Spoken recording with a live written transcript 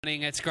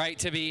It's great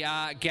to be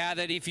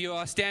gathered. If you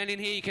are standing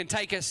here, you can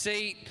take a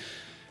seat.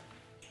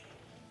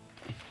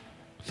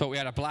 Thought we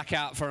had a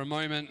blackout for a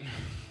moment,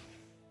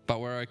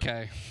 but we're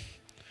okay.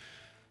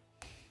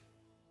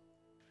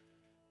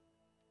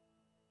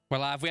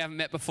 Well, if we haven't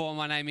met before,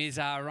 my name is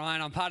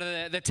Ryan. I'm part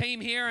of the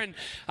team here, and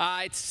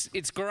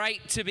it's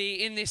great to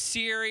be in this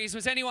series.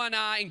 Was anyone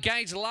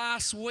engaged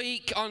last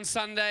week on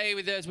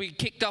Sunday as we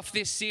kicked off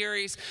this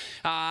series?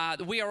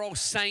 We Are All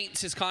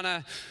Saints is kind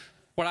of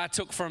what I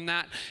took from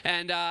that,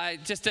 and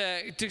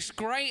just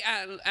great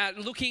at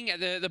looking at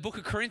the book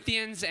of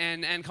Corinthians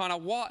and kind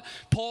of what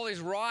Paul is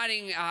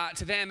writing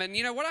to them. And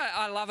you know what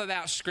I love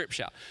about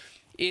Scripture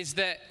is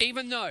that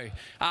even though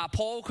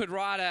Paul could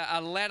write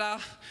a letter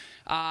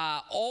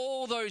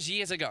all those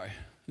years ago,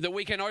 that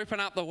we can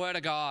open up the Word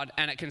of God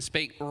and it can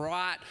speak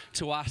right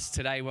to us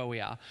today where we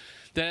are.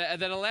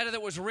 That a letter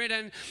that was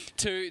written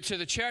to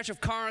the church of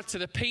Corinth, to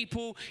the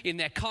people in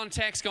their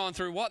context, going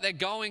through what they're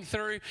going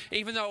through,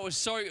 even though it was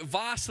so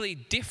vastly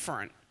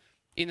different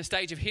in the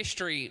stage of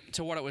history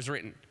to what it was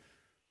written.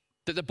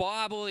 That the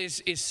Bible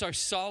is so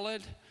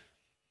solid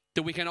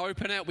that we can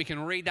open it, we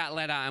can read that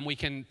letter, and we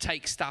can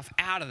take stuff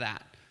out of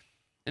that.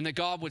 And that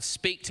God would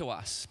speak to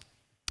us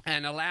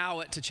and allow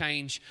it to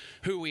change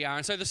who we are.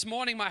 And so this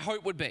morning, my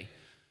hope would be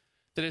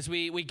that as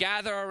we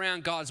gather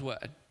around God's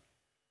Word,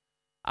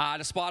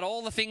 despite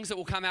all the things that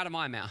will come out of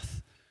my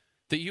mouth,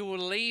 that you will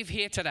leave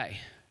here today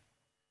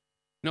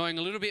knowing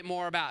a little bit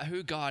more about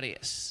who God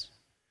is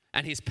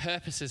and His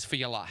purposes for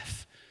your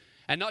life.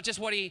 And not just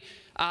what it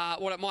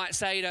might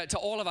say to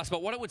all of us,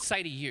 but what it would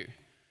say to you.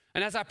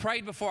 And as I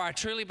prayed before, I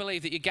truly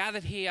believe that you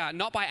gathered here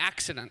not by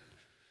accident.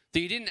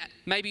 That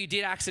maybe you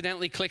did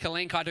accidentally click a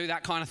link. I do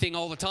that kind of thing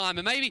all the time.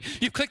 And maybe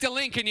you've clicked a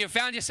link and you've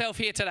found yourself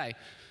here today.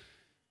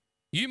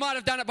 You might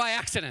have done it by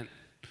accident.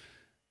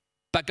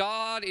 But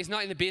God is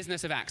not in the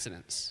business of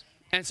accidents.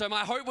 And so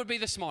my hope would be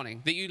this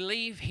morning that you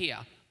leave here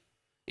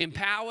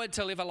empowered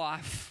to live a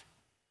life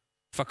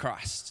for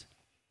Christ.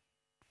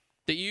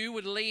 That you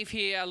would leave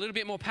here a little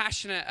bit more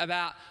passionate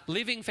about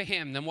living for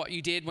Him than what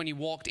you did when you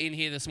walked in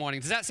here this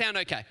morning. Does that sound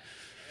okay?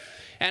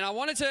 And I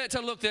wanted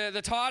to look,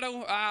 the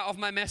title of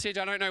my message,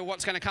 I don't know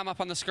what's going to come up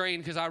on the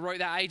screen because I wrote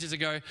that ages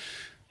ago,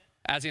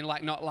 as in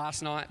like not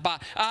last night,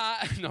 but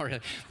not really.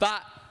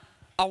 But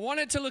I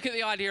wanted to look at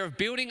the idea of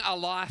building a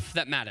life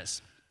that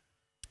matters.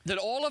 That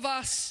all of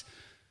us,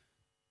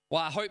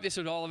 well, I hope this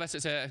with all of us,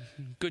 it's a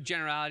good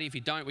generality. If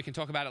you don't, we can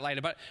talk about it later.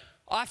 But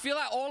I feel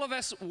like all of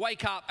us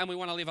wake up and we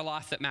want to live a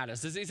life that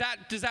matters. Does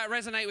that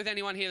resonate with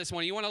anyone here this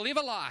morning? You want to live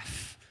a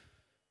life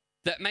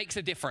that makes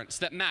a difference,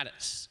 that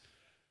matters.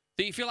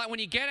 That you feel like when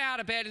you get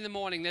out of bed in the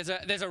morning, there's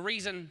a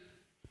reason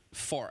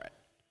for it.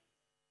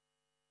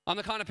 I'm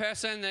the kind of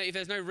person that if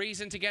there's no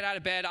reason to get out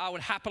of bed, I would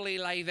happily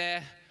lay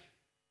there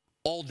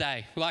all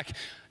day. Like,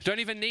 don't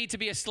even need to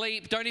be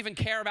asleep. Don't even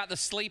care about the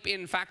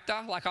sleep-in factor.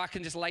 Like, I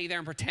can just lay there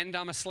and pretend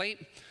I'm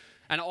asleep.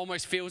 And it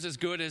almost feels as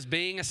good as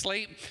being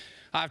asleep.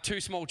 I have 2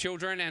 small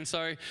children, and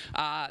so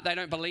they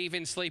don't believe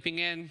in sleeping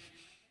in.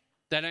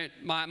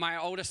 My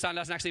oldest son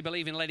doesn't actually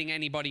believe in letting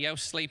anybody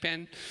else sleep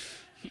in.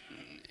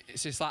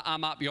 It's just like,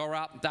 I'm up, you're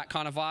up, that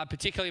kind of vibe.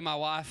 Particularly my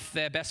wife,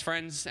 they're best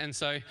friends, and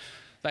so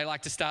they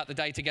like to start the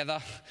day together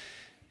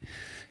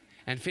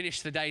and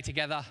finish the day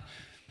together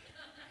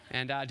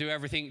and do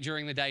everything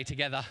during the day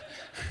together.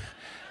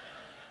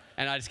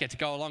 And I just get to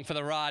go along for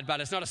the ride,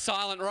 but it's not a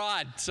silent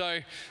ride, so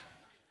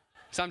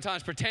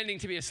sometimes pretending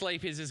to be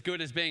asleep is as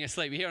good as being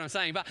asleep. You hear what I'm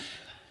saying? But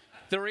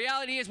the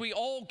reality is we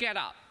all get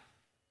up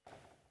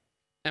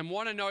and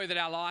want to know that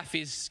our life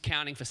is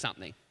counting for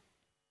something,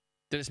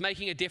 that it's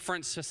making a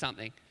difference for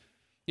something.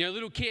 You know,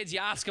 little kids, you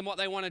ask them what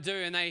they want to do,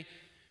 and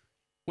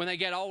when they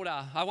get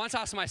older, I once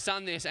asked my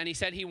son this, and he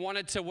said he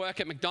wanted to work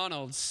at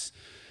McDonald's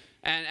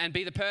and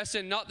be the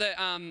person, not that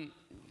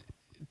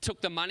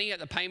took the money at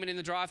the payment in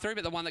the drive-thru,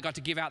 but the one that got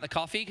to give out the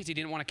coffee because he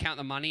didn't want to count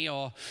the money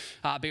or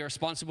be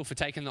responsible for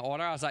taking the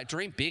order. I was like,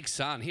 dream big,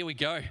 son. Here we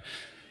go.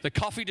 The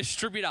coffee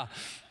distributor.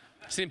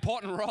 It's an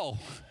important role.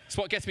 It's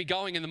what gets me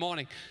going in the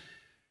morning.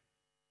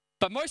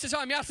 But most of the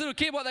time, you ask a little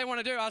kid what they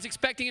want to do. I was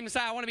expecting him to say,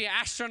 I want to be an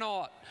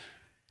astronaut.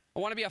 I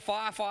want to be a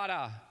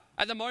firefighter.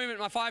 At the moment,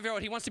 my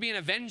 5-year-old, he wants to be an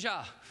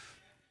Avenger.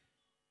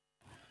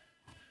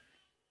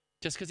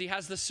 Just because he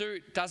has the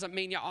suit doesn't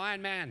mean you're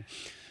Iron Man.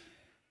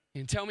 You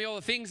can tell me all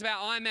the things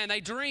about Iron Man.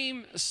 They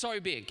dream so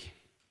big.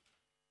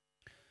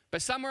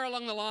 But somewhere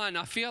along the line,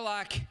 I feel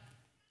like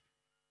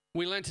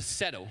we learn to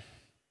settle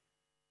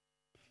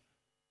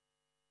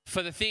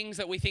for the things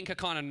that we think are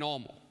kind of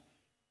normal.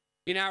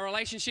 In our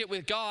relationship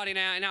with God, in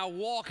our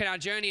walk, in our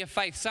journey of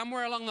faith,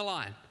 somewhere along the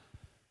line,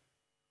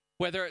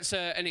 whether it's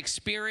an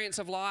experience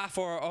of life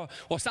or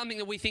something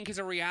that we think is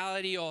a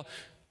reality, or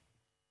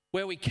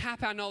where we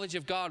cap our knowledge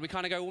of God, we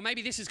kind of go, well,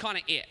 maybe this is kind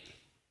of it.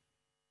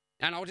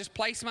 And I'll just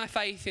place my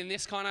faith in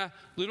this kind of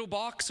little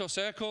box or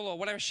circle or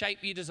whatever shape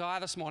you desire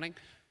this morning,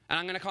 and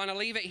I'm going to kind of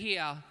leave it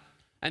here,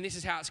 and this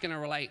is how it's going to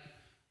relate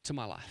to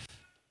my life.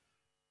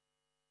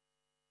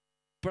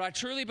 But I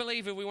truly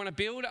believe if we want to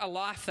build a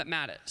life that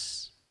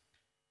matters,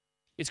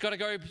 it's got to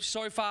go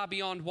so far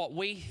beyond what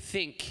we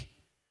think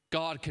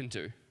God can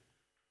do.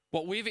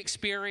 What we've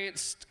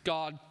experienced,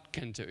 God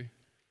can do.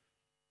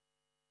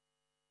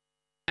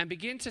 And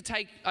begin to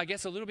take, I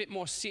guess, a little bit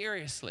more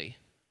seriously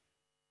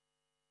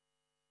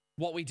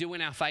what we do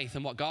in our faith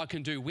and what God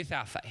can do with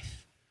our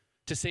faith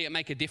to see it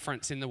make a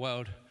difference in the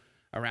world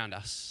around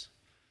us.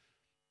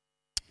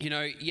 You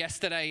know,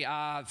 yesterday,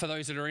 for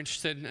those that are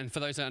interested and for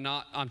those that are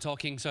not, I'm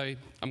talking, so I'm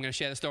going to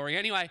share the story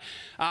anyway.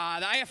 The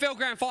AFL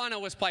Grand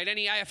Final was played.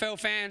 Any AFL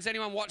fans?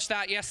 Anyone watch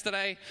that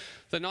yesterday?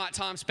 The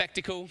nighttime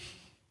spectacle-ish.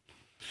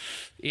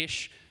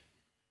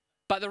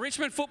 But the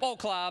Richmond Football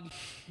Club,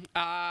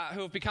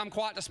 who have become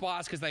quite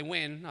despised because they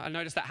win, I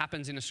noticed that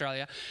happens in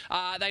Australia,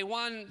 they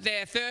won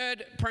their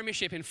third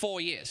premiership in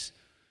 4 years.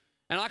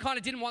 And I kind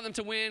of didn't want them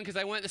to win because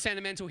they weren't the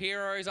sentimental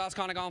heroes. I was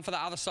kind of going for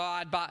the other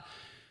side. But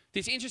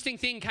this interesting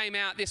thing came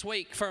out this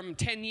week from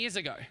 10 years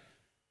ago,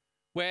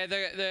 where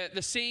the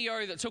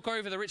CEO that took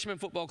over the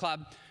Richmond Football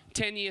Club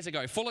 10 years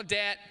ago, full of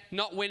debt,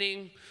 not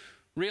winning,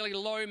 really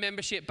low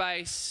membership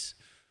base,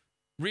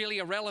 really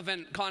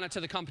irrelevant kind of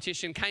to the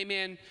competition, came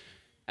in.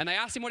 And they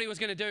asked him what he was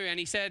going to do, and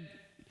he said,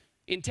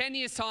 in 10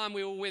 years' time,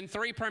 we will win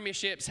 3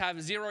 premierships,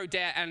 have 0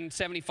 debt, and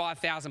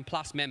 75,000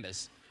 plus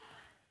members.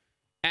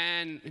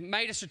 And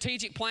made a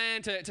strategic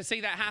plan to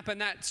see that happen.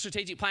 That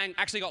strategic plan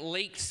actually got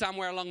leaked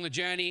somewhere along the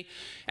journey,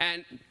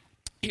 and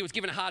he was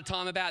given a hard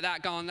time about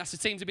that, going, that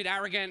seems a bit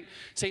arrogant,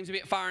 seems a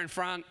bit far in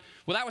front.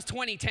 Well, that was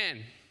 2010.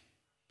 And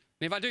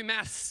if I do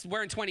maths,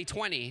 we're in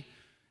 2020,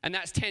 and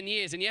that's 10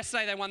 years. And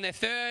yesterday, they won their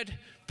 3rd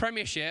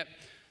premiership.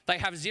 They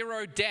have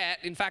 0 debt.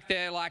 In fact,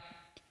 they're like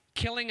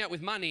killing it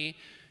with money,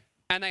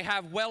 and they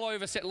have well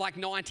over like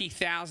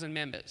 90,000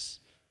 members.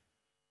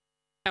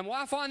 And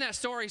why I find that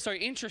story so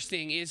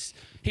interesting is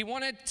he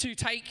wanted to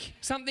take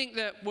something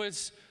that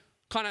was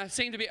kind of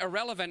seemed a bit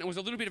irrelevant and was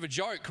a little bit of a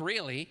joke,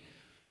 really,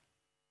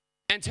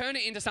 and turn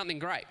it into something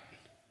great.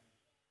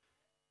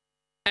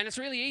 And it's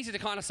really easy to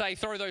kind of say,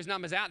 throw those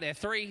numbers out there,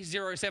 3,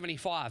 0,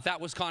 75. That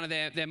was kind of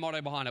their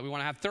motto behind it. We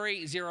want to have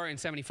 3, 0, and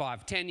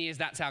 75. 10 years,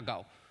 that's our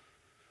goal.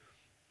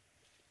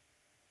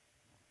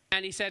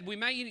 And he said, we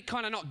may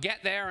kind of not get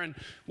there, and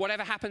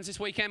whatever happens this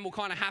weekend will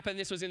kind of happen.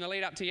 This was in the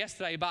lead up to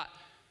yesterday, but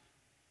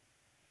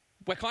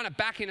we're kind of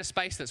back in a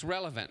space that's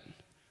relevant.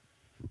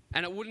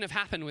 And it wouldn't have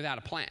happened without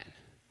a plan.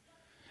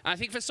 And I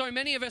think for so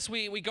many of us,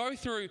 we go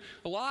through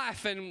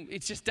life, and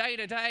it's just day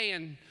to day,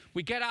 and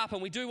we get up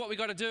and we do what we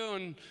got to do,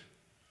 and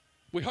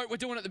we hope we're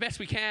doing it the best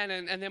we can,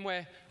 and then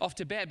we're off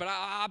to bed. But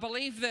I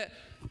believe that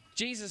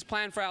Jesus'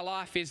 plan for our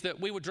life is that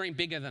we would dream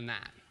bigger than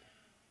that.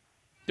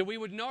 That we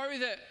would know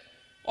that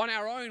on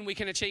our own, we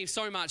can achieve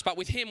so much, but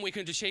with him, we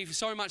can achieve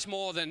so much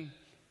more than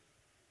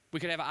we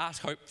could ever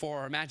ask, hope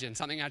for, or imagine.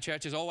 Something our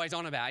church is always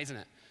on about, isn't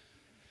it?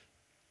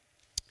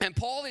 And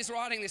Paul is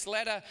writing this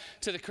letter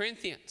to the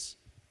Corinthians,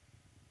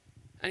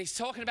 and he's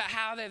talking about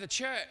how they're the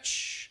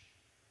church,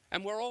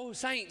 and we're all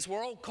saints.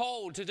 We're all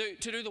called to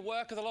do the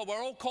work of the Lord.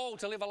 We're all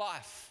called to live a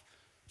life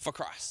for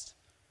Christ.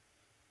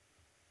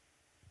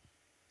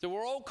 So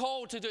we're all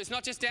called to do. It's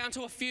not just down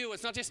to a few.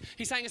 It's not just.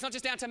 He's saying it's not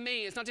just down to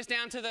me. It's not just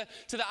down to the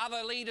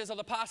other leaders or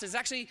the pastors.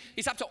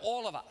 It's up to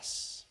all of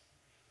us.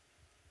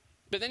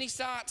 But then he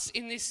starts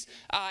in this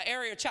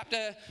area,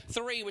 chapter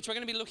 3, which we're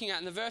going to be looking at.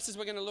 And the verses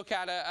we're going to look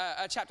at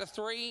are chapter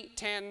 3,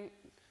 10,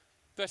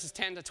 verses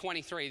 10 to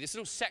 23. This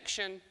little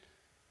section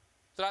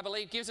that I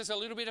believe gives us a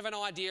little bit of an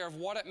idea of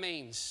what it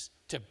means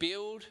to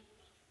build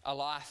a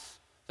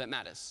life that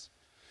matters.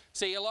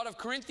 See, a lot of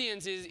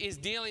Corinthians is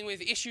dealing with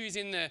issues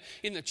in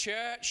the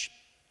church,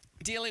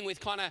 dealing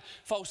with kind of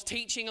false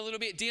teaching a little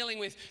bit, dealing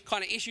with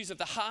kind of issues of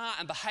the heart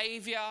and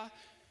behavior.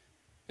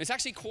 It's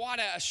actually quite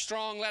a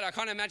strong letter. I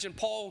kind of imagine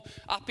Paul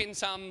up in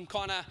some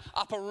kind of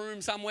upper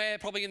room somewhere,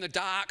 probably in the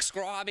dark,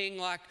 scribing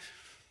like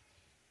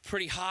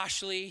pretty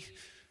harshly.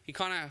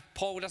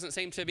 Paul doesn't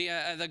seem to be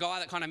the guy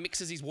that kind of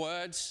mixes his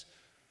words.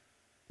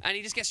 And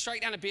he just gets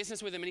straight down to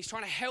business with them, and he's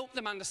trying to help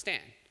them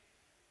understand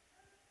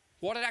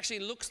what it actually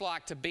looks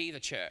like to be the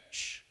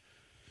church.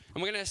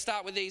 And we're going to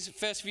start with these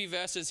first few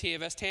verses here,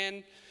 verse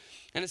 10.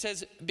 And it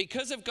says,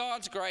 because of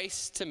God's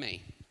grace to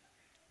me,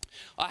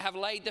 I have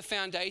laid the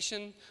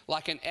foundation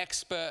like an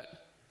expert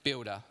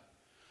builder.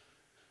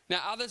 Now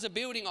others are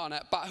building on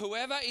it, but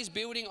whoever is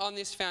building on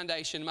this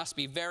foundation must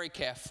be very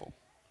careful.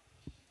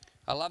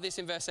 I love this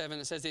in verse 7.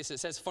 It says this. It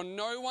says, for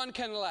no one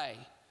can lay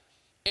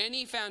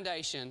any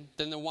foundation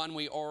than the one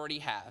we already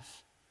have,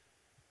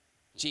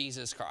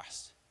 Jesus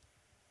Christ.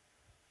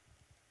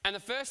 And the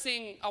first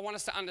thing I want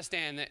us to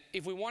understand, that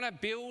if we want to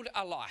build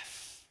a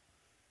life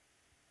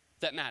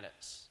that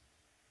matters,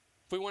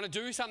 if we want to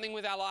do something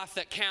with our life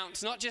that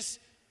counts, not just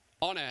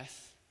on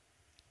earth,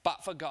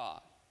 but for God,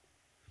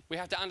 we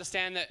have to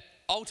understand that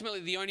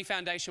ultimately the only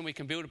foundation we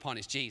can build upon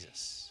is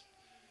Jesus.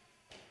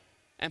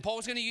 And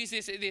Paul's going to use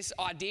this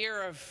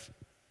idea of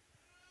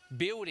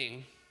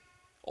building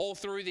all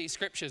through these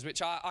scriptures,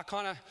 which I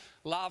kind of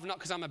love, not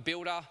because I'm a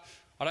builder.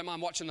 I don't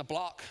mind watching The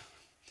Block,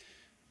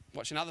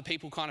 watching other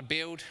people kind of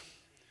build.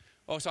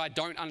 Also, I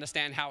don't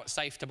understand how it's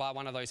safe to buy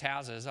one of those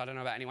houses. I don't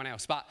know about anyone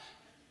else, but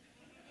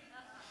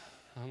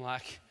I'm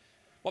like,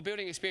 What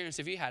building experience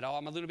have you had? Oh,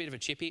 I'm a little bit of a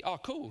chippy. Oh,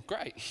 cool,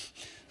 great.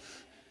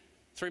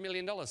 $3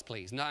 million,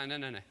 please. No.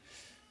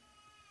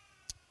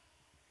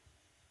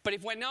 But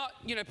if we're not,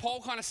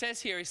 Paul kind of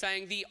says here, he's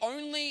saying the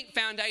only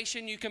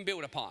foundation you can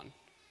build upon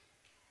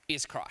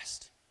is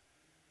Christ.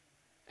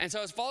 And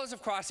so as followers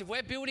of Christ, if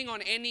we're building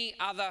on any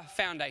other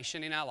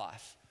foundation in our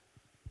life,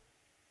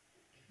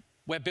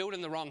 we're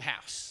building the wrong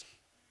house.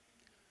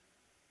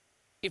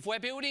 If we're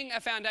building a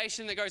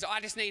foundation that goes, I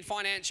just need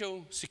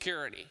financial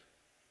security,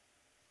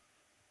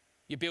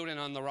 you're building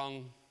on the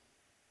wrong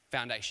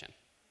foundation.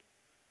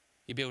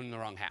 You're building the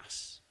wrong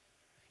house.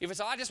 If it's,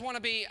 I just want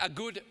to be a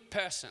good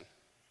person,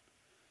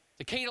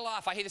 the key to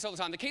life, I hear this all the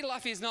time, the key to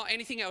life is not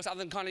anything else other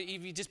than kind of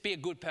you just be a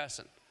good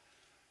person.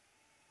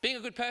 Being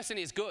a good person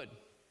is good,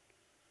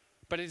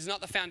 but it is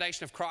not the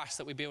foundation of Christ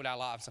that we build our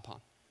lives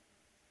upon.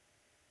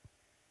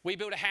 We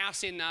built a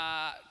house in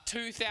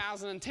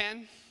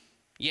 2010.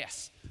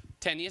 Yes,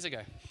 10 years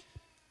ago.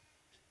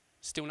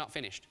 Still not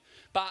finished.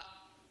 But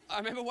I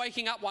remember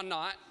waking up one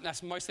night,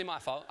 that's mostly my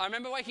fault. I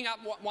remember waking up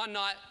one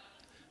night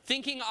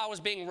thinking I was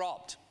being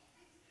robbed.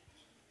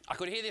 I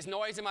could hear this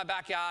noise in my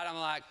backyard. I'm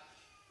like,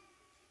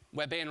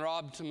 we're being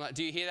robbed. I'm like,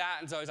 do you hear that?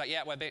 And so he's like,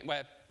 yeah,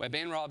 we're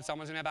being robbed.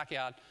 Someone's in our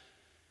backyard.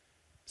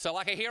 So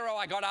like a hero,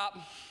 I got up,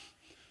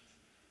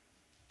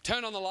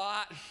 turned on the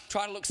light,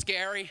 tried to look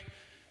scary.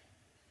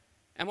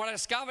 And what I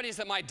discovered is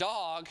that my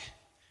dog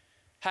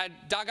had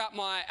dug up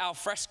my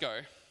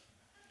alfresco,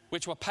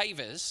 which were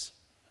pavers,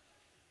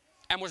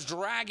 and was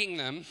dragging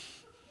them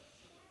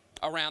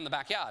around the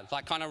backyard,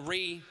 like kind of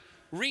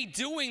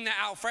redoing the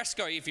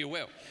alfresco, if you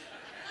will.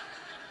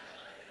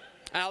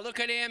 And I look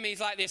at him, he's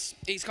like this,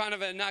 he's kind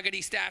of a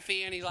nuggety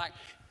staffy, and he's like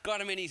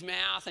got him in his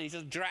mouth, and he's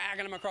just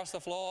dragging him across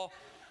the floor.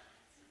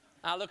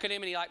 And I look at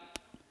him, and he like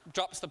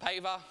drops the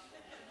paver.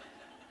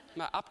 I'm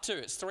like, up to,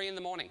 it's 3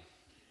 a.m.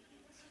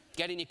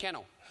 Get in your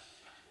kennel.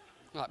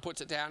 Like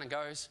puts it down and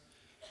goes.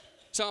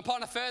 So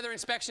upon a further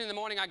inspection in the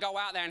morning, I go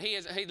out there, and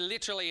he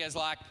literally has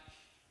like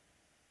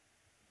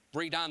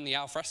redone the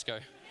alfresco,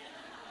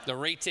 the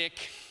retic,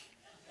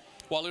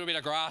 what little bit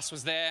of grass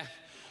was there.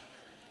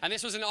 And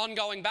this was an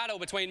ongoing battle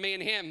between me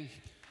and him.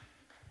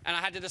 And I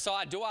had to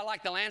decide, do I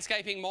like the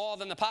landscaping more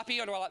than the puppy,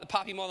 or do I like the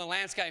puppy more than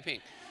landscaping?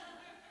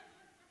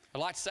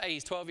 I'd like to say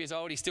he's 12 years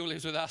old, he still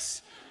lives with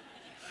us.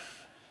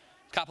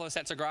 A couple of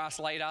sets of grass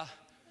later.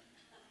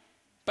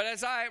 But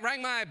as I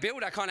rang my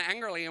builder kind of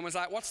angrily and was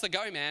like, what's the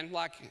go, man?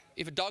 Like,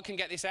 if a dog can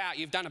get this out,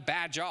 you've done a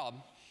bad job.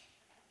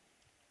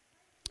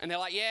 And they're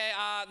like,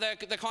 yeah,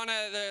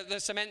 the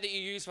cement that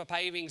you use for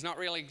paving is not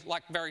really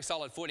like very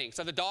solid footing.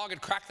 So the dog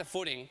had cracked the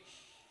footing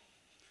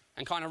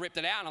and kind of ripped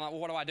it out. And I'm like,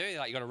 well, what do I do? They're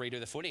like, you got to redo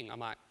the footing. I'm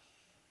like,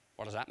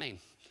 what does that mean?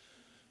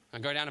 I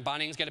go down to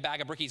Bunnings, get a bag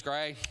of Bricky's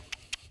Grey,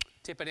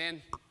 tip it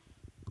in,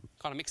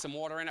 kind of mix some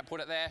water in it, put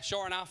it there.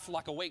 Sure enough,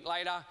 like a week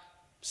later,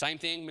 same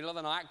thing, middle of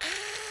the night.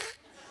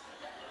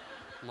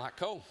 I'm like,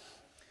 cool.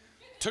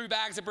 2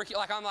 bags of Bricky,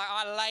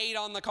 I laid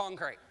on the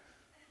concrete.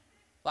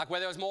 Like where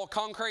there was more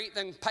concrete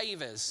than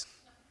pavers.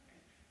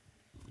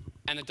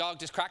 And the dog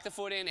just cracked the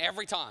foot in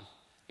every time.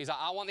 He's like,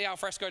 I want the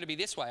alfresco to be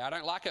this way. I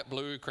don't like it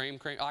blue, cream.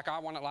 Like I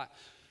want it like.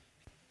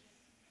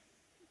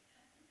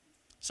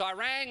 So I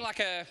rang like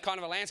a kind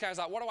of a landscaper. I was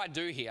like, what do I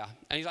do here?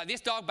 And he's like,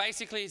 this dog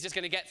basically is just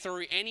going to get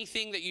through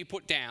anything that you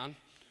put down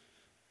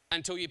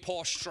until you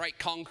pour straight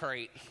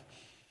concrete.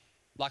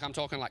 Like I'm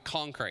talking like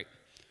concrete.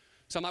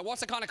 So I'm like,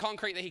 what's the kind of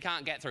concrete that he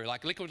can't get through?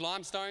 Like liquid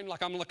limestone?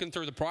 Like I'm looking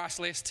through the price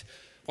list.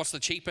 What's the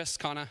cheapest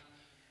kind of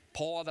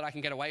pour that I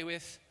can get away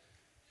with?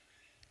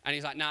 And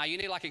he's like, nah, you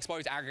need like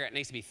exposed aggregate. It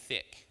needs to be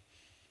thick.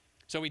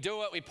 So we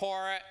do it, we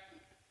pour it.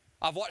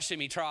 I've watched him,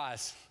 he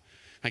tries.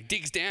 Like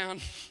digs down.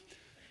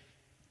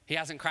 He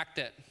hasn't cracked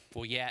it,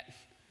 well, yet.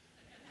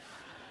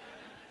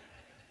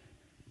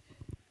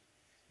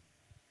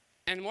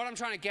 And what I'm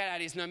trying to get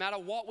at is no matter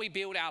what we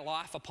build our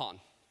life upon,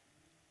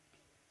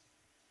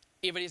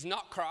 if it is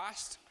not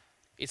Christ,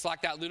 it's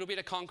like that little bit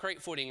of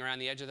concrete footing around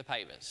the edge of the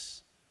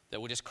pavers that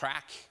will just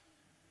crack,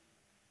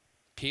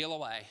 peel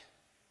away,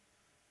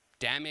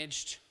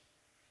 damaged.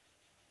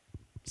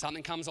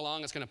 Something comes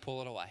along, it's going to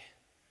pull it away.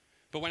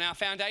 But when our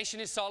foundation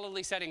is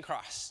solidly set in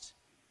Christ,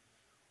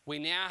 we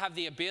now have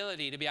the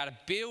ability to be able to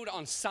build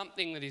on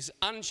something that is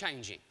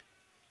unchanging,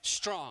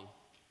 strong,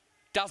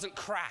 doesn't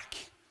crack,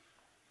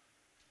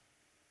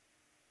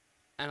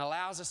 and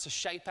allows us to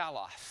shape our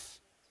life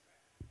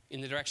in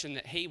the direction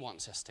that He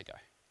wants us to go.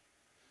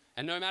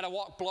 And no matter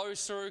what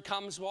blows through,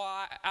 comes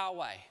our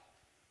way,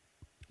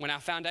 when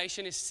our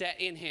foundation is set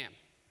in Him,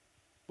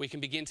 we can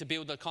begin to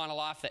build the kind of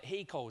life that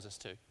He calls us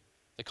to,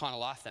 the kind of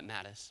life that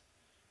matters.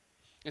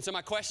 And so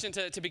my question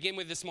to begin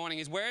with this morning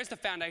is, where is the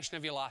foundation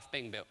of your life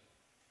being built?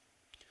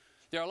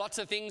 There are lots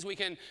of things we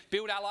can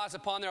build our lives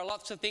upon. There are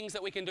lots of things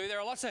that we can do. There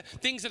are lots of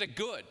things that are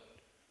good.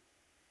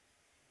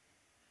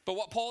 But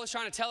what Paul is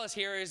trying to tell us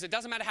here is it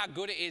doesn't matter how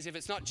good it is, if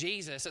it's not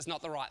Jesus, it's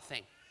not the right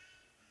thing.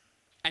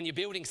 And you're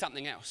building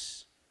something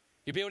else.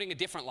 You're building a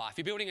different life.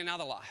 You're building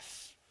another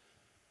life.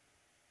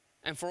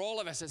 And for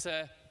all of us, it's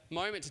a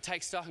moment to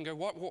take stock and go,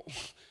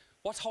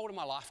 what's holding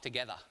my life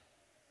together?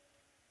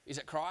 Is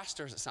it Christ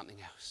or is it something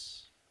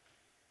else?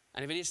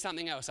 And if it is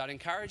something else, I'd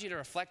encourage you to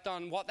reflect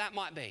on what that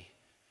might be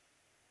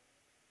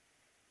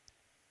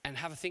and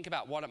have a think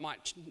about what it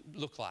might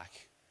look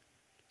like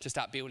to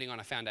start building on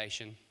a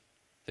foundation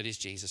that is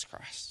Jesus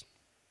Christ.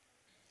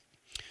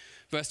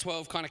 Verse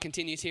 12 kind of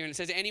continues here and it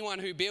says, anyone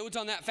who builds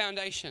on that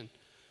foundation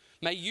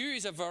may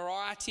use a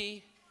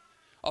variety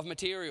of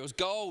materials,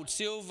 gold,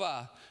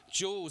 silver,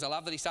 jewels. I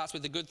love that he starts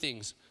with the good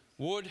things,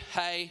 wood,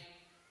 hay,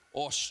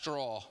 or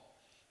straw.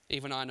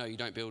 Even I know you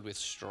don't build with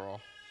straw.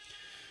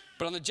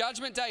 But on the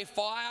judgment day,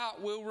 fire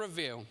will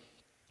reveal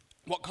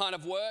what kind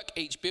of work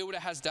each builder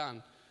has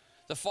done.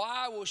 The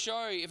fire will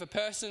show if a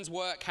person's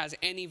work has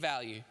any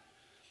value.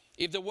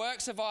 If the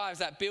work survives,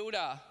 that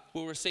builder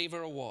will receive a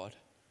reward.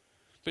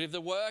 But if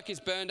the work is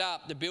burned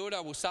up, the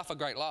builder will suffer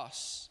great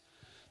loss.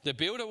 The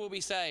builder will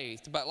be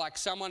saved, but like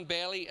someone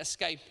barely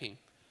escaping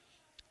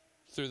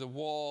through the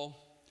wall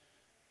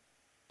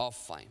of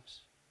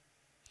flames.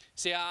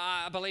 See,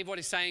 I believe what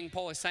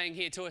Paul is saying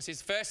here to us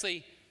is,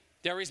 firstly,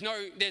 there's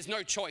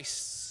no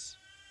choice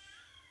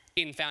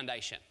in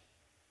foundation.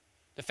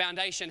 The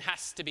foundation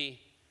has to be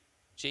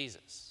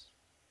Jesus.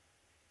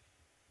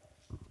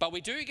 But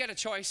we do get a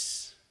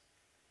choice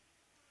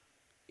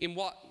in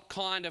what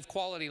kind of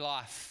quality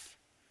life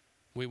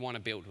we want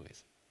to build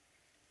with.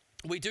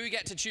 We do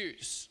get to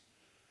choose.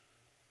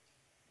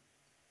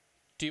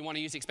 Do you want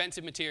to use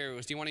expensive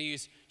materials? Do you want to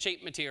use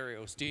cheap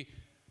materials?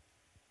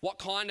 What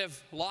kind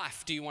of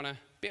life do you want to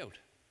build?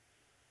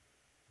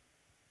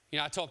 You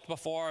know, I talked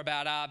before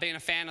about being a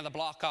fan of The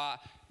Block.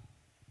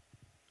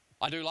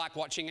 I do like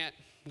watching it.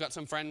 I've got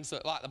some friends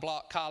that like The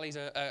Block. Carly's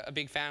a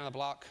big fan of The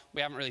Block.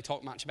 We haven't really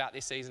talked much about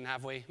this season,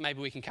 have we?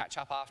 Maybe we can catch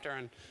up after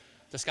and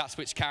discuss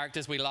which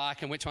characters we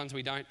like and which ones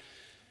we don't.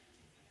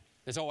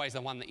 There's always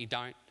the one that you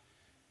don't.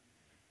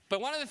 But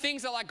one of the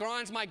things that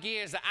grinds my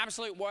gears, the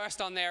absolute worst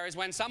on there, is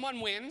when someone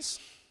wins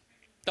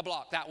The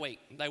Block that week.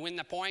 They win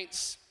the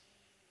points.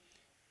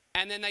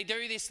 And then they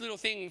do this little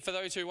thing for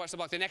those who watch The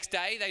Block. The next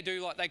day, they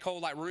do what they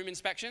call room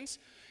inspections.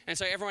 And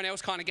so everyone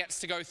else kind of gets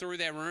to go through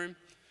their room.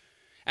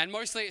 And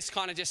mostly it's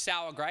kind of just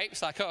sour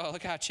grapes. Oh,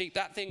 look how cheap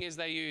that thing is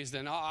they used.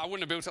 And I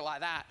wouldn't have built it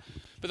like that.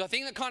 But the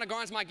thing that kind of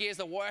grinds my gears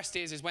the worst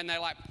is when they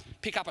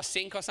pick up a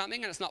sink or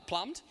something and it's not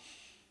plumbed.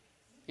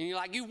 And you're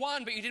like, you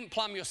won, but you didn't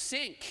plumb your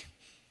sink.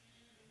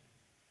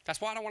 That's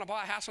why I don't want to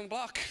buy a house on The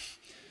Block.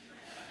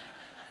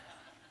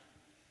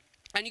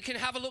 And you can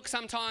have a look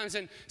sometimes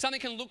and something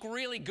can look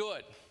really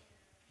good,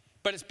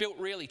 but it's built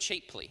really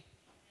cheaply.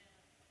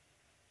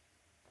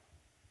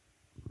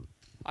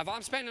 If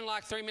I'm spending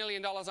 $3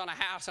 million on a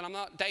house and I'm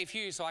not Dave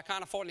Hughes, so I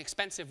can't afford an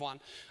expensive one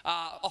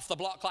off the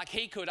block like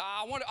he could,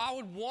 I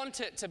would want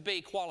it to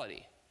be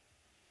quality.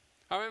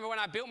 I remember when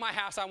I built my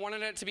house, I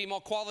wanted it to be more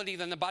quality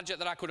than the budget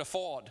that I could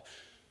afford.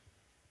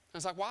 I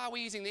was like, why are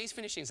we using these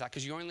finishings?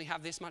 Because you only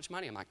have this much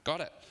money. I'm like,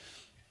 got it.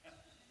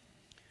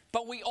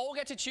 But we all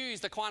get to choose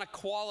the kind of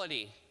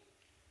quality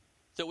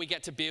that we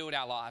get to build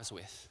our lives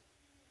with.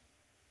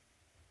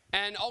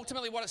 And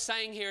ultimately what it's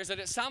saying here is that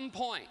at some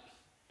point,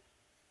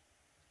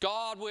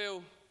 God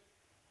will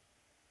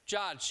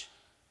judge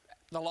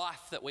the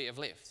life that we have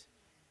lived.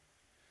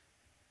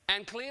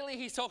 And clearly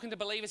he's talking to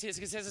believers here.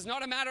 He says it's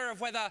not a matter of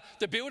whether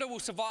the builder will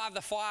survive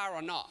the fire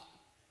or not.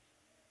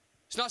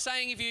 It's not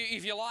saying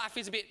if your life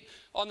is a bit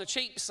on the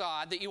cheap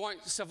side that you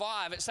won't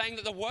survive. It's saying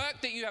that the work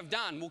that you have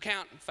done will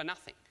count for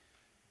nothing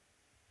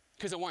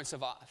because it won't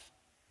survive.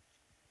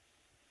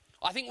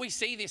 I think we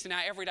see this in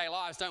our everyday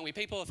lives, don't we?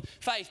 People of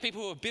faith,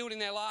 people who are building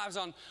their lives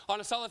on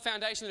a solid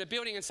foundation that are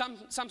building, and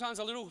sometimes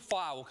a little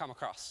fire will come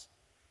across.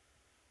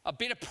 A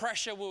bit of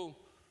pressure will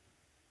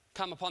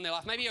come upon their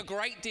life, maybe a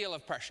great deal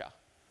of pressure.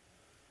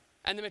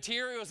 And the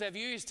materials they've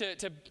used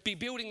to be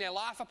building their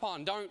life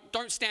upon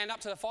don't stand up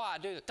to the fire,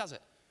 does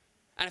it?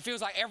 And it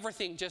feels like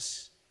everything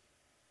just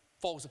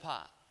falls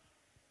apart.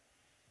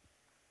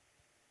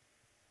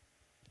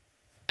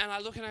 And I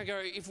look and I go,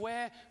 if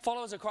we're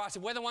followers of Christ,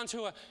 if we're the ones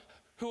who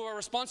are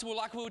responsible,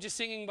 like we were just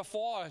singing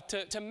before,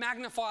 to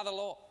magnify the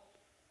Lord,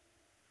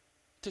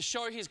 to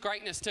show his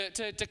greatness,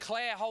 to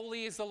declare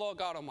holy is the Lord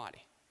God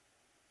Almighty,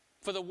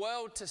 for the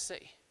world to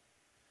see.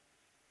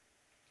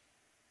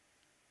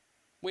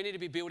 We need to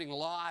be building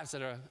lives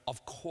that are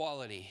of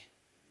quality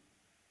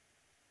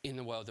in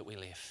the world that we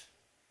live.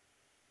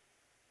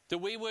 That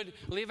we would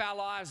live our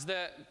lives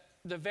the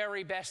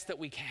very best that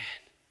we can.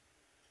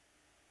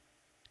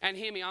 And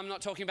hear me, I'm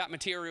not talking about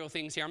material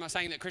things here. I'm not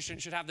saying that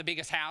Christians should have the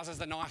biggest houses,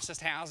 the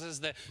nicest houses,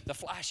 the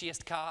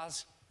flashiest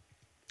cars.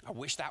 I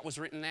wish that was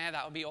written there.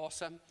 That would be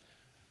awesome.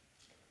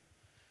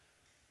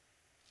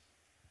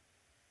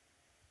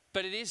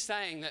 But it is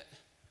saying that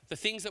the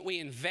things that we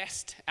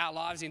invest our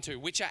lives into,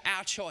 which are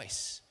our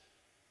choice,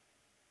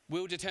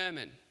 will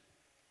determine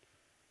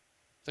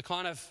the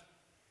kind of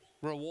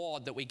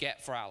reward that we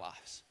get for our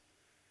lives.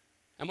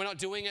 And we're not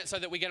doing it so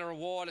that we get a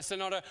reward. It's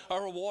not a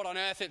reward on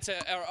earth. It's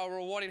a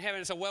reward in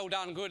heaven. It's a well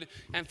done, good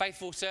and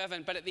faithful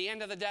servant. But at the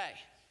end of the day,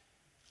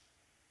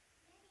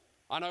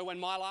 I know when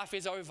my life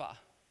is over,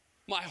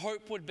 my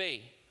hope would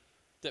be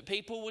that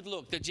people would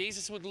look, that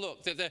Jesus would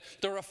look, that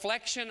the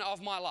reflection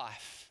of my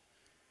life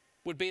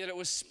would be that it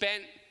was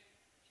spent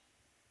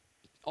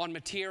on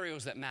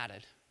materials that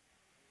mattered.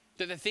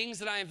 That the things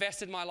that I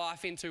invested my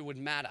life into would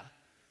matter.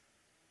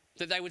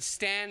 That they would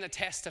stand the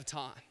test of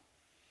time.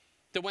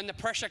 That when the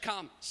pressure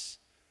comes,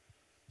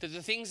 that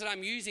the things that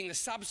I'm using, the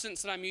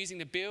substance that I'm using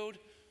to build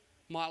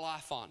my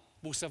life on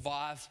will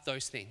survive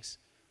those things.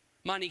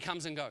 Money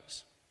comes and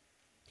goes.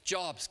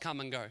 Jobs come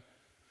and go.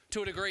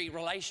 To a degree,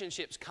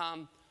 relationships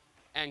come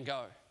and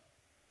go.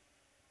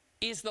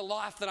 Is the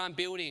life that I'm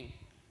building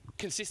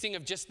consisting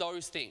of just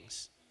those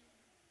things?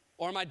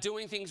 Or am I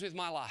doing things with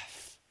my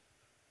life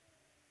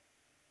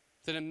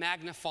that are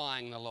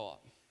magnifying the Lord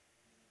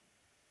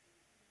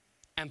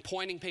and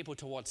pointing people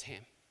towards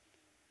Him?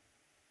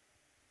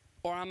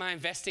 Or am I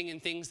investing in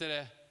things that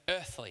are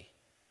earthly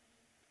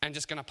and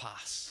just going to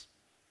pass?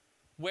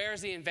 Where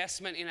is the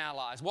investment in our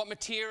lives? What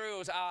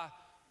materials are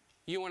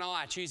you and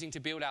I choosing to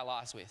build our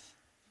lives with?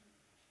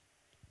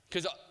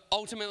 Because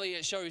ultimately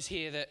it shows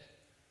here that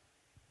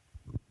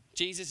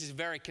Jesus is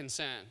very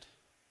concerned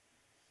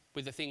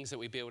with the things that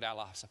we build our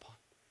lives upon.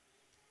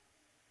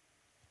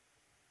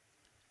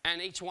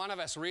 And each one of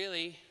us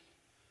really,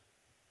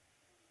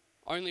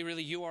 only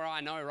really you or I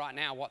know right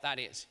now what that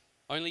is.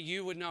 Only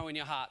you would know in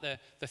your heart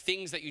the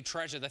things that you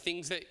treasure, the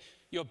things that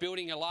you're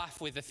building your life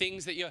with, the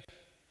things that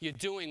you're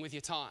doing with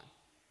your time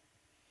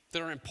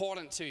that are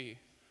important to you,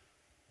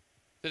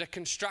 that are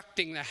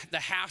constructing the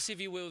house, if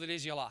you will, that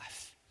is your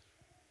life.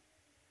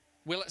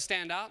 Will it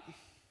stand up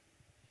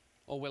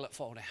or will it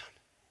fall down?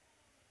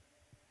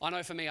 I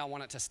know for me, I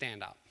want it to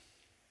stand up.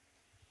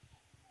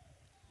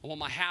 I want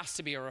my house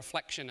to be a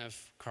reflection of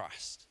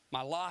Christ.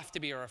 My life to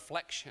be a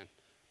reflection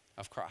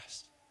of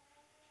Christ.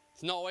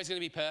 It's not always going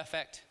to be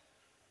perfect.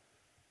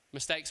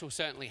 Mistakes will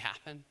certainly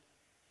happen.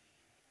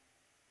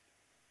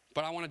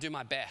 But I want to do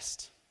my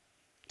best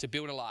to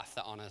build a life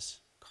that honors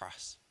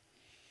Christ.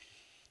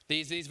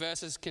 These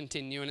verses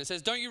continue and it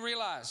says, don't you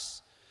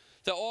realize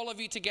that all of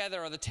you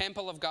together are the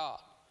temple of God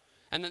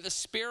and that the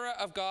Spirit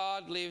of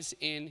God lives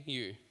in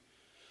you?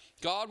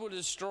 God will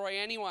destroy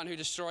anyone who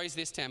destroys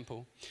this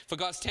temple. For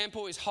God's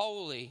temple is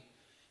holy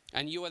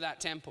and you are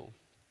that temple.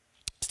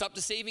 Stop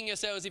deceiving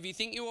yourselves. If you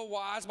think you are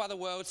wise by the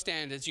world's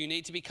standards, you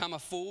need to become a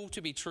fool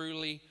to be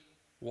truly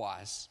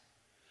wise.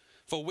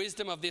 For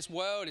wisdom of this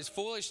world is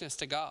foolishness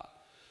to God.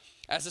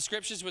 As the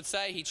scriptures would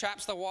say, He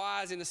traps the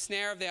wise in the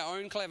snare of their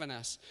own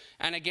cleverness.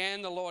 And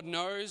again, the Lord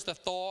knows the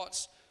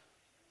thoughts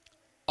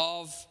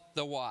of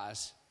the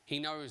wise. He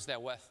knows they're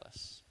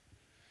worthless.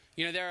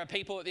 You know, there are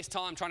people at this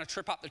time trying to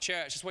trip up the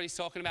church. That's what he's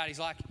talking about. He's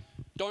like,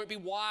 don't be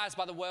wise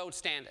by the world's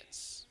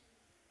standards.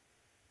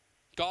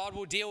 God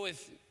will deal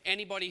with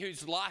anybody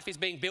whose life is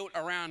being built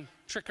around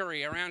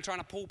trickery, around trying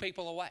to pull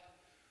people away.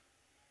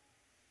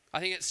 I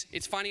think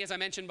it's funny, as I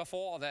mentioned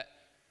before, that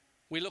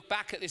we look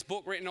back at this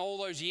book written all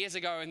those years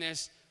ago and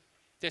there's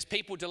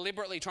people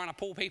deliberately trying to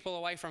pull people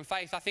away from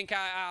faith. I think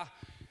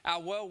our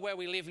world where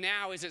we live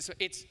now is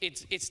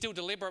it's still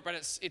deliberate, but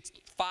it's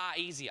far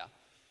easier.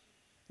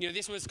 You know,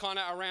 this was kind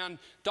of around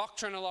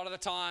doctrine a lot of the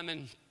time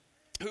and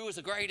who was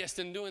the greatest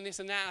and doing this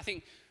and that. I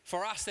think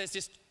for us there's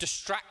just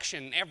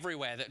distraction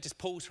everywhere that just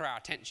pulls for our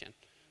attention.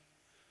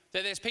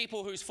 That there's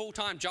people whose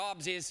full-time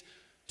jobs is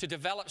to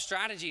develop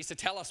strategies to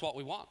tell us what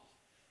we want.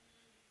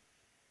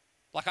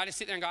 Like I just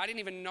sit there and go, I didn't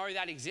even know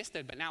that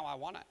existed, but now I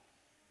want it.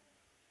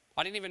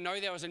 I didn't even know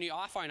there was a new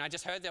iPhone. I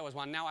just heard there was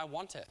one. Now I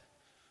want it.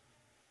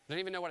 I don't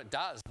even know what it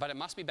does, but it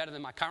must be better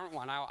than my current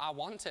one. I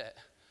want it.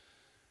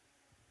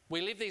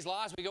 We live these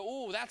lives. We go,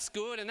 oh, that's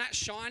good and that's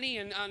shiny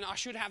and I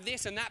should have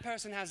this and that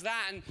person has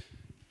that. And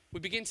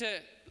we begin to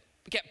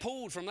get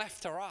pulled from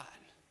left to right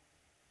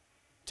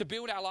to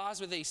build our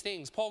lives with these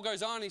things. Paul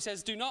goes on, he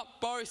says, do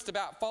not boast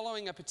about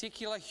following a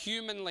particular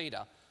human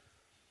leader,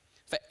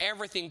 for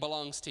everything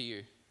belongs to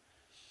you.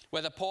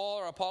 Whether Paul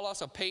or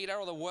Apollos or Peter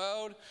or the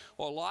world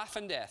or life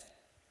and death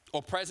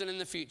or present in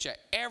the future,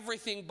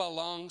 everything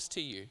belongs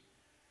to you.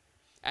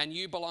 And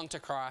you belong to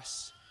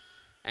Christ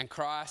and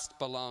Christ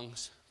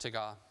belongs to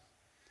God.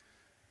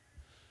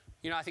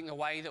 You know, I think the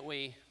way that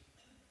we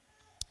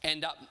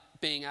end up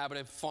being able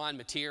to find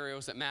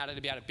materials that matter,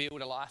 to be able to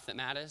build a life that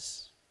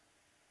matters,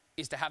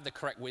 is to have the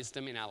correct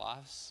wisdom in our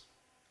lives.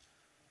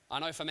 I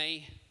know for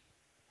me,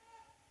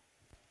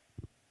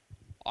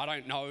 I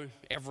don't know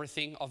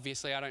everything,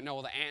 obviously. I don't know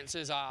all the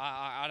answers.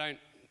 I don't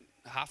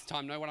half the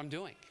time know what I'm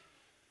doing.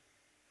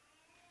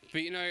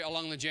 But you know,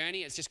 along the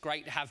journey, it's just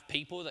great to have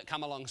people that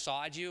come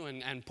alongside you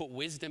and put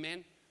wisdom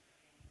in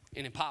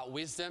and impart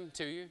wisdom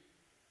to you.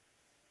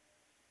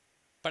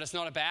 But it's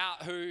not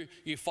about who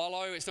you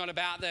follow. It's not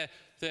about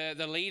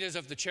the leaders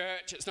of the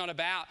church. It's not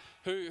about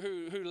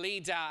who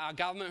leads our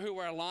government, who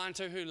we're aligned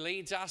to, who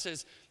leads us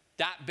as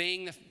that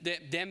being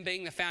them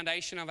being the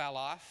foundation of our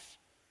life.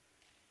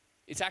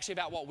 It's actually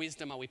about what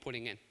wisdom are we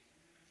putting in.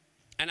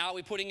 And are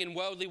we putting in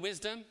worldly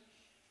wisdom?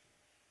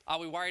 Are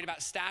we worried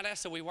about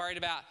status? Are we worried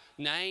about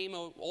name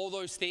or all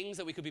those things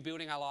that we could be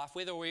building our life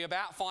with? Or are we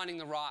about finding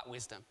the right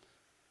wisdom?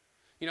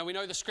 You know, we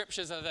know the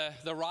scriptures are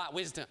the right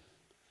wisdom.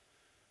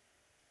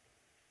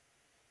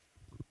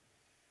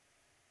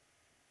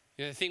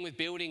 The thing with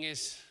building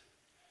is,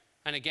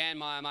 and again,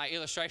 my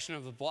illustration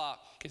of the block,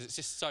 because it's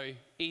just so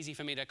easy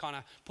for me to kind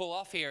of pull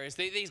off here, is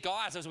these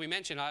guys, as we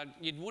mentioned,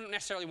 you wouldn't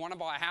necessarily want to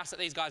buy a house that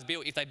these guys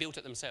built if they built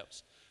it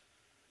themselves.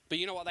 But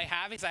you know what they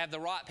have is they have the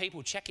right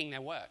people checking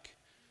their work.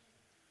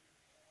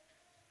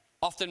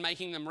 Often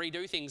making them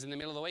redo things in the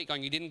middle of the week,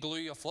 going, you didn't glue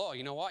your floor.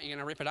 You know what? You're going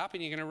to rip it up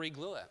and you're going to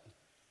re-glue it.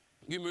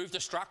 You moved the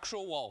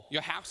structural wall.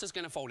 Your house is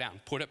going to fall down.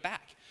 Put it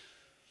back.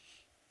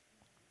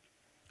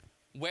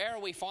 Where are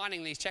we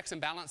finding these checks and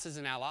balances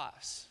in our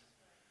lives?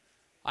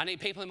 I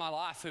need people in my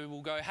life who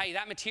will go, hey,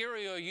 that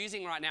material you're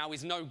using right now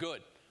is no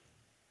good.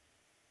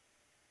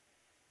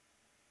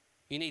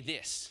 You need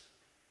this.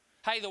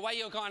 Hey, the way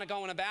you're kind of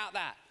going about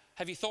that,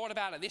 have you thought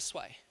about it this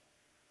way?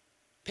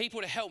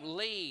 People to help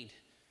lead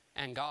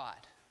and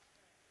guide.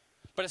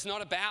 But it's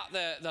not about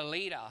the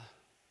leader.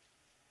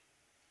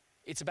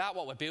 It's about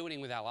what we're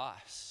building with our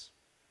lives.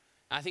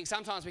 And I think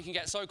sometimes we can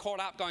get so caught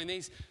up going,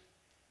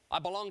 I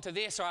belong to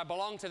this, or I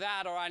belong to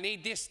that, or I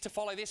need this to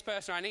follow this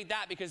person, or I need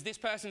that because this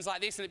person's like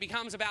this, and it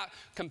becomes about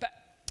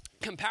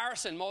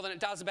comparison more than it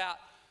does about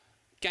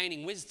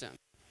gaining wisdom.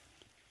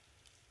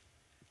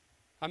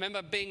 I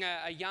remember being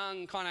a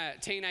young kind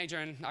of teenager,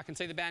 and I can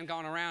see the band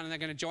going around, and they're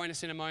going to join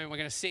us in a moment, we're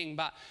going to sing,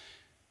 but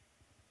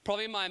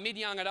probably in my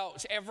mid-young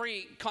adults,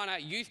 every kind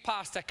of youth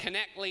pastor,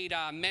 connect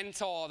leader,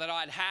 mentor that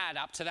I'd had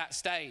up to that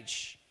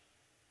stage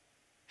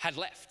had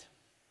left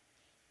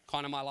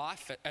kind of my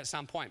life at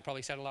some point.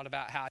 Probably said a lot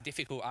about how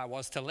difficult I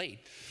was to lead.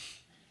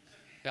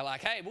 They're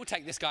like, hey, we'll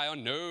take this guy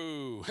on.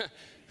 No.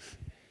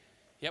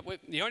 Yep,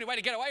 the only way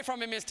to get away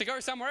from him is to go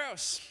somewhere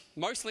else,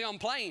 mostly on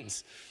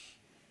planes.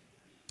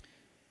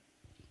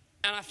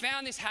 And I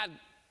found this had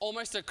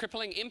almost a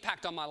crippling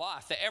impact on my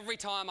life, that every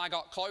time I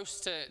got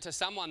close to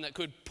someone that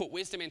could put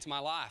wisdom into my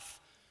life,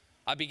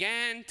 I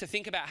began to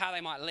think about how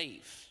they might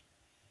leave.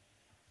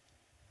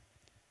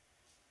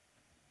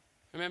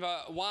 I remember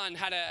one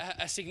had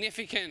a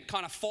significant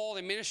kind of fall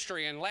in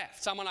ministry and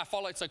left, someone I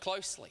followed so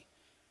closely.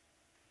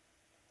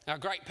 A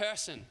great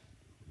person,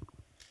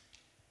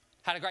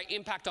 had a great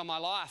impact on my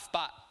life,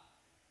 but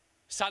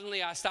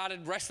suddenly I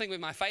started wrestling with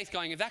my faith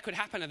going, if that could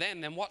happen to them,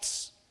 then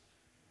what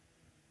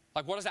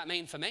does that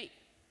mean for me?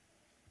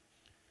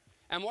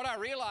 And what I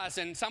realized,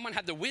 and someone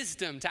had the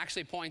wisdom to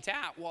actually point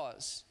out,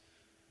 was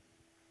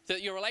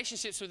that your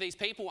relationships with these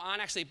people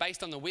aren't actually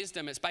based on the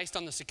wisdom, it's based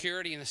on the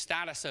security and the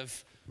status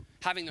of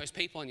having those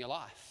people in your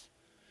life.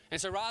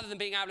 And so rather than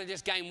being able to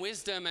just gain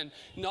wisdom and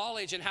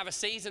knowledge and have a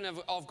season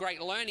of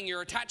great learning,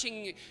 you're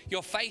attaching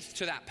your faith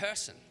to that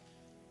person.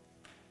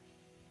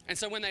 And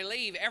so when they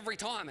leave, every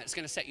time it's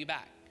going to set you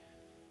back.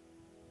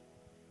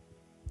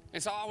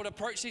 And so I would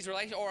approach these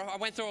relationships, or I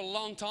went through a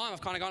long time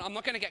of kind of going, I'm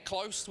not going to get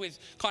close with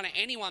kind of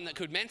anyone that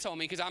could mentor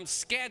me because I'm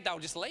scared they'll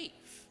just leave.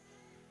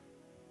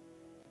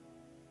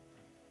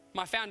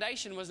 My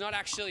foundation was not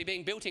actually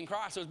being built in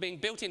Christ, it was being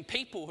built in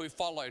people who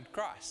followed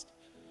Christ.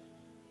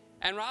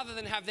 And rather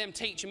than have them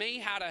teach me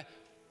how to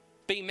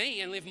be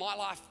me and live my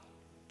life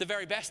the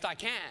very best I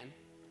can,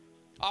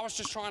 I was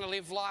just trying to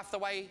live life the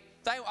way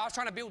I was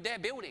trying to build their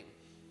building.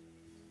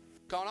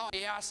 Going, oh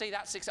yeah, I see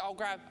that success, I'll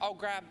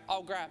grab.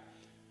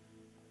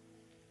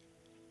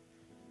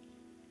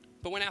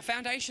 But when our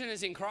foundation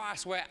is in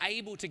Christ, we're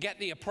able to get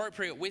the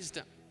appropriate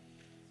wisdom.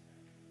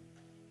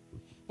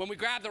 When we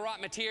grab the right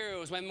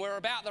materials, when we're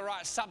about the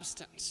right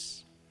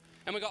substance,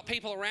 and we've got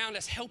people around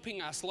us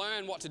helping us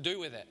learn what to do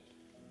with it.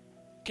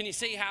 Can you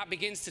see how it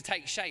begins to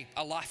take shape,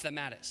 a life that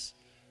matters?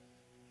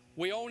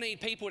 We all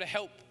need people to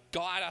help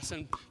guide us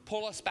and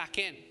pull us back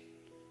in.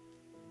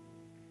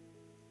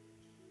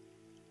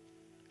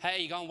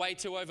 Hey, you're going way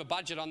too over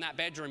budget on that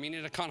bedroom. You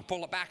need to kind of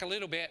pull it back a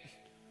little bit.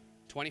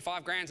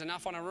 25 grand's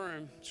enough on a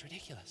room. It's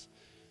ridiculous.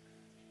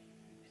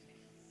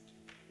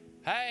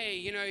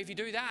 Hey, if you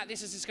do that,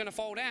 this is just going to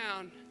fall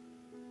down.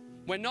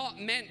 We're not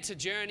meant to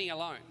journey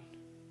alone.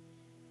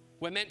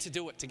 We're meant to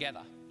do it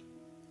together.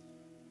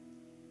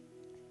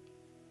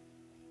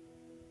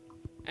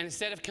 And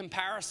instead of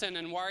comparison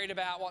and worried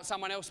about what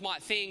someone else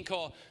might think,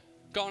 or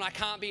going, I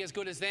can't be as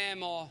good as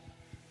them, or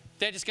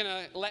they're just going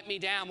to let me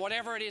down,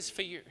 whatever it is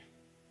for you,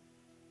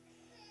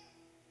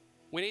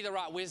 we need the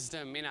right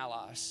wisdom in our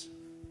lives.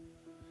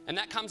 And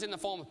that comes in the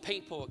form of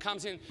people. It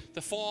comes in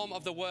the form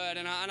of the word.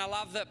 And I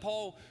love that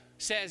Paul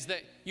says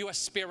that you are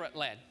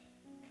spirit-led.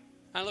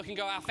 And look and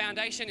go, our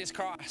foundation is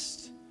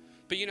Christ.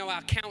 But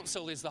our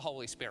counsel is the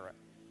Holy Spirit.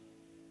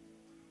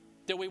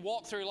 That we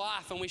walk through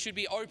life and we should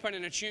be open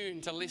and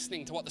attuned to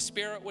listening to what the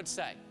Spirit would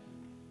say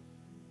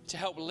to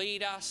help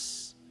lead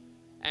us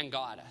and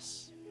guide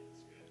us.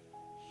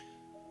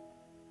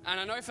 And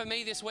I know for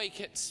me this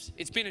week,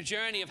 it's been a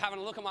journey of having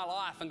a look at my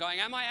life and going,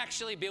 am I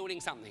actually building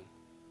something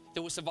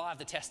that will survive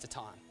the test of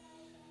time?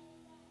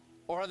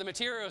 Or are the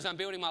materials I'm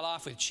building my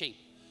life with cheap?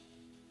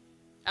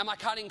 Am I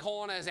cutting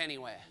corners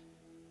anywhere?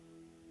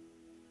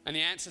 And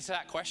the answer to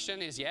that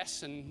question is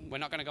yes, and we're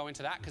not going to go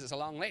into that because it's a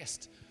long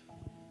list.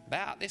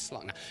 About this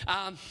long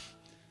now.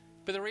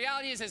 But the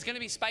reality is there's going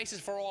to be spaces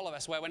for all of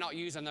us where we're not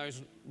using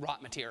those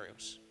right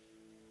materials.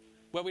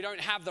 where we don't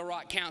have the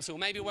right counsel,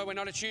 maybe where we're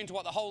not attuned to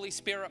what the Holy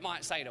Spirit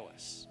might say to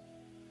us.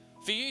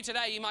 For you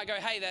today, you might go,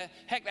 hey,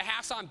 the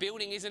house I'm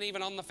building isn't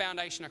even on the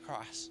foundation of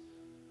Christ.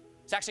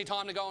 It's actually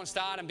time to go and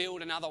start and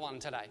build another one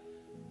today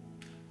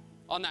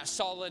on that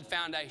solid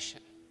foundation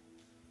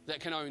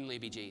that can only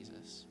be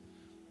Jesus.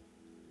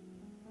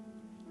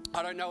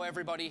 I don't know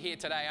everybody here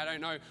today. I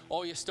don't know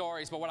all your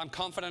stories, but what I'm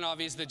confident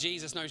of is that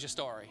Jesus knows your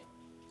story.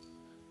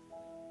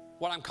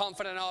 What I'm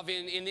confident of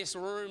in this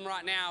room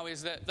right now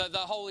is that the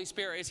Holy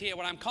Spirit is here.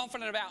 What I'm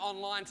confident about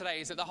online today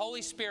is that the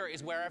Holy Spirit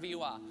is wherever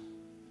you are.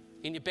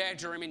 In your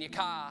bedroom, in your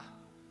car.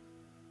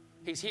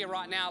 He's here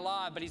right now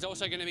live, but he's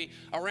also going to be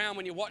around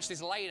when you watch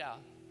this later.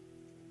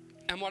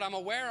 And what I'm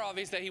aware of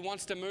is that he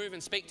wants to move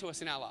and speak to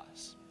us in our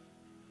lives.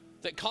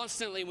 That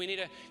constantly we need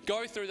to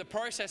go through the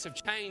process of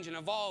change and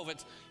evolve.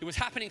 It was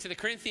happening to the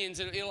Corinthians,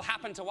 and it'll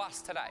happen to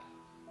us today.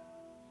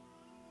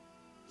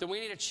 That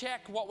we need to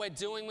check what we're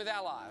doing with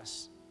our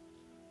lives.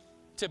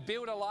 To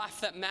build a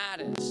life that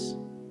matters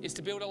is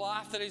to build a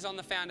life that is on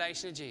the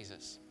foundation of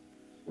Jesus.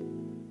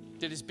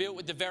 That is built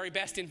with the very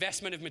best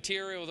investment of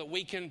material that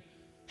we can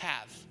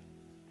have.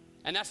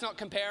 And that's not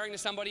comparing to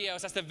somebody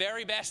else. That's the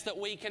very best that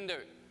we can do.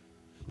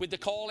 With the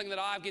calling that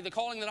I've given. The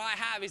calling that I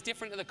have is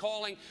different to the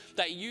calling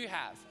that you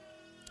have.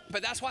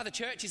 But that's why the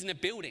church isn't a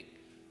building.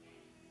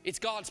 It's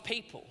God's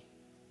people.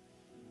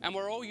 And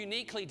we're all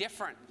uniquely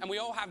different. And we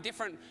all have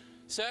different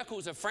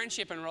circles of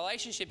friendship and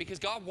relationship because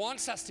God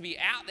wants us to be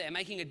out there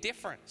making a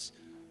difference,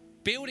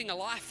 building a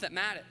life that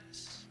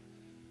matters.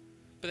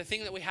 But the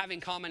thing that we have in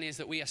common is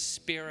that we are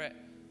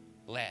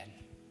Spirit-led.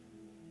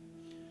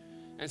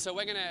 And so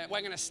we're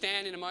gonna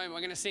stand in a moment.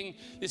 We're gonna sing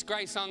this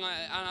great song,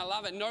 and I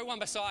love it. No One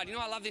Beside. You know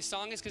why I love this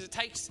song is because it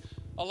takes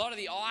a lot of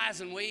the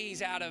I's and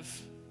we's out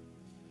of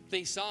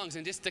these songs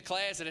and just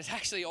declares that it's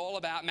actually all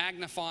about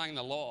magnifying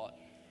the Lord.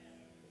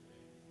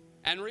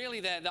 And really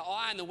the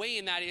I and the we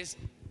in that is,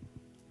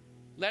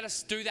 let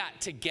us do that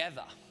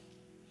together.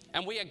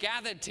 And we are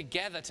gathered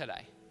together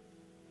today.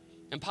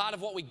 And part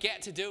of what we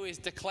get to do is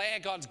declare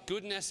God's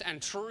goodness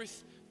and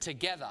truth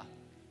together.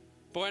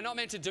 But we're not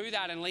meant to do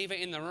that and leave it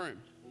in the room.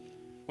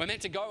 We're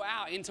meant to go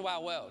out into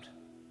our world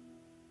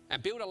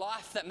and build a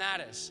life that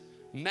matters,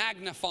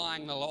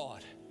 magnifying the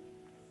Lord.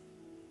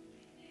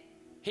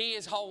 He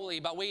is holy,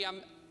 but we are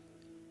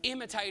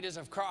imitators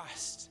of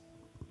Christ,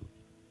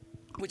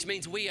 which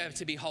means we are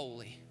to be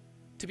holy,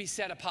 to be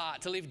set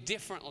apart, to live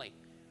differently,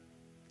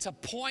 to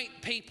point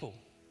people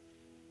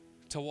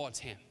towards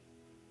Him.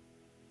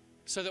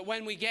 So that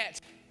when we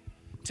get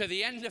to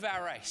the end of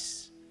our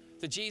race,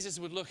 that Jesus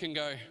would look and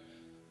go,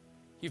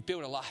 you've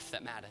built a life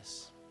that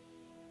matters.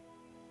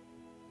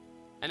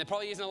 And there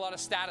probably isn't a lot of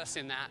status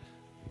in that,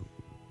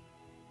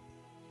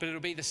 but it'll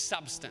be the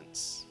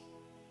substance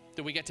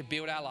that we get to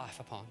build our life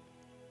upon.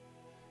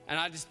 And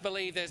I just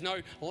believe there's no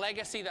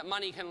legacy that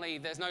money can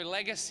leave. There's no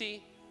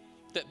legacy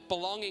that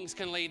belongings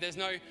can leave. There's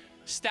no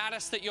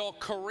status that your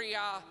career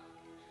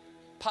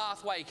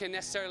pathway can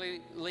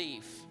necessarily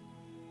leave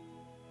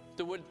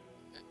that would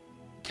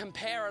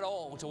compare at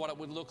all to what it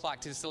would look like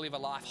to just live a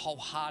life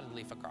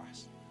wholeheartedly for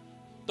Christ.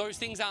 Those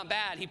things aren't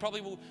bad. He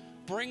probably will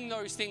bring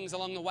those things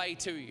along the way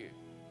to you.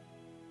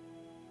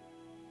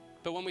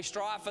 But when we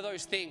strive for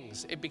those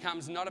things, it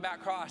becomes not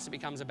about Christ, it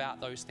becomes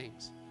about those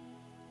things.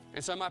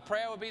 And so my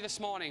prayer would be this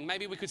morning,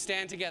 maybe we could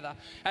stand together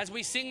as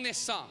we sing this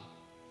song,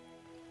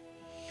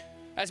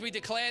 as we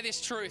declare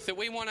this truth, that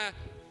we want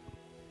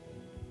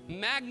to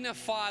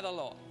magnify the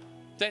Lord,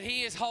 that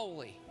He is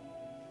holy,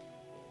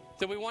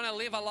 that we want to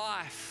live a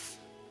life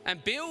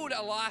and build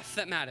a life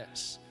that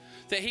matters,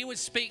 that He would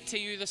speak to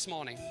you this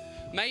morning.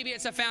 Maybe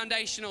it's a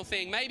foundational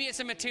thing, maybe it's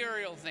a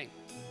material thing.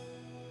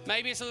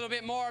 Maybe it's a little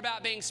bit more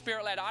about being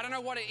Spirit-led. I don't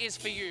know what it is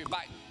for you,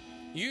 but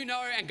you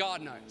know and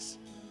God knows.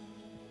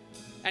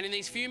 And in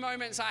these few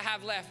moments I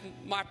have left,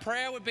 my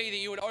prayer would be that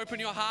you would open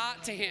your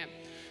heart to Him,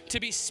 to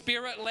be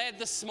Spirit-led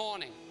this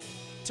morning,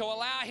 to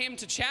allow Him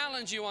to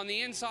challenge you on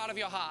the inside of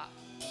your heart,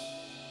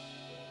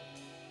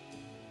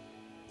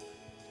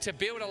 to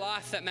build a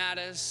life that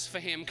matters for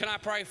Him. Can I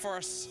pray for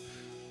us?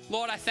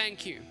 Lord, I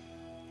thank you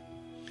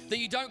that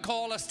you don't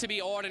call us to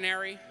be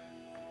ordinary,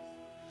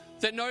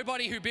 that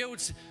nobody who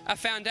builds a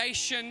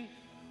foundation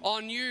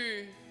on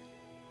you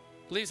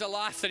lives a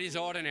life that is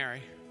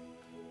ordinary.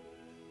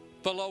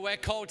 But Lord, we're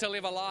called to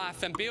live a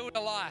life and build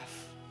a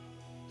life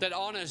that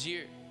honors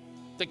you,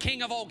 the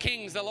King of all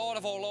kings, the Lord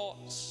of all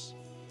lords.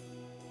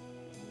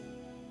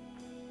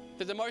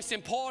 That the most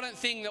important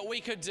thing that we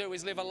could do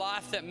is live a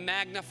life that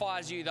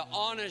magnifies you, that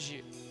honors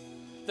you,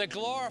 that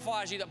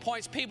glorifies you, that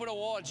points people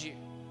towards you.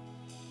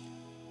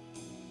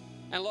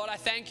 And Lord, I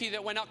thank you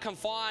that we're not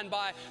confined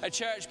by a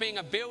church being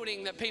a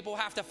building that people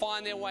have to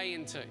find their way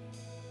into.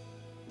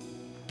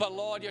 But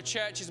Lord, your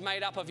church is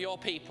made up of your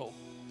people,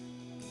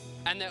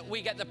 and that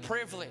we get the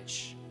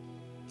privilege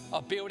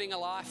of building a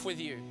life with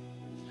you,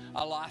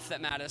 a life that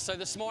matters. So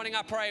this morning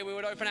I pray we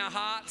would open our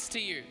hearts to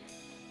you.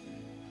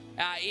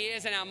 Our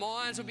ears and our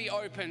minds would be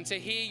open to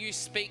hear you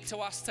speak to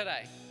us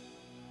today.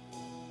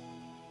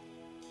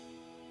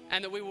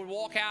 And that we would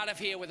walk out of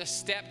here with a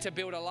step to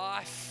build a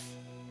life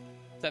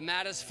that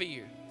matters for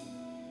you.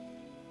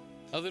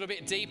 A little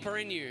bit deeper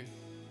in you,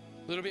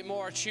 a little bit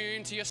more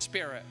attuned to your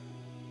spirit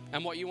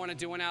and what you want to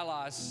do in our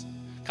lives.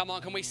 Come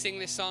on, can we sing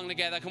this song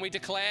together? Can we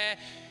declare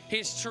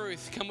His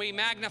truth? Can we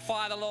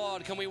magnify the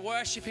Lord? Can we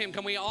worship Him?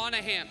 Can we honor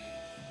Him?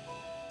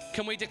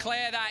 Can we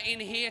declare that in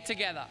here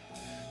together?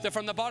 That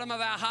from the bottom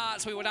of our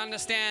hearts we would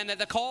understand that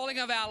the calling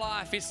of our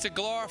life is to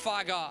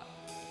glorify God.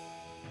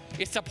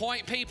 It's to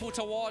point people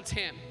towards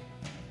Him.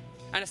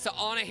 And it's to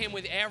honor Him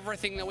with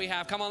everything that we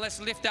have. Come on,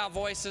 let's lift our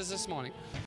voices this morning.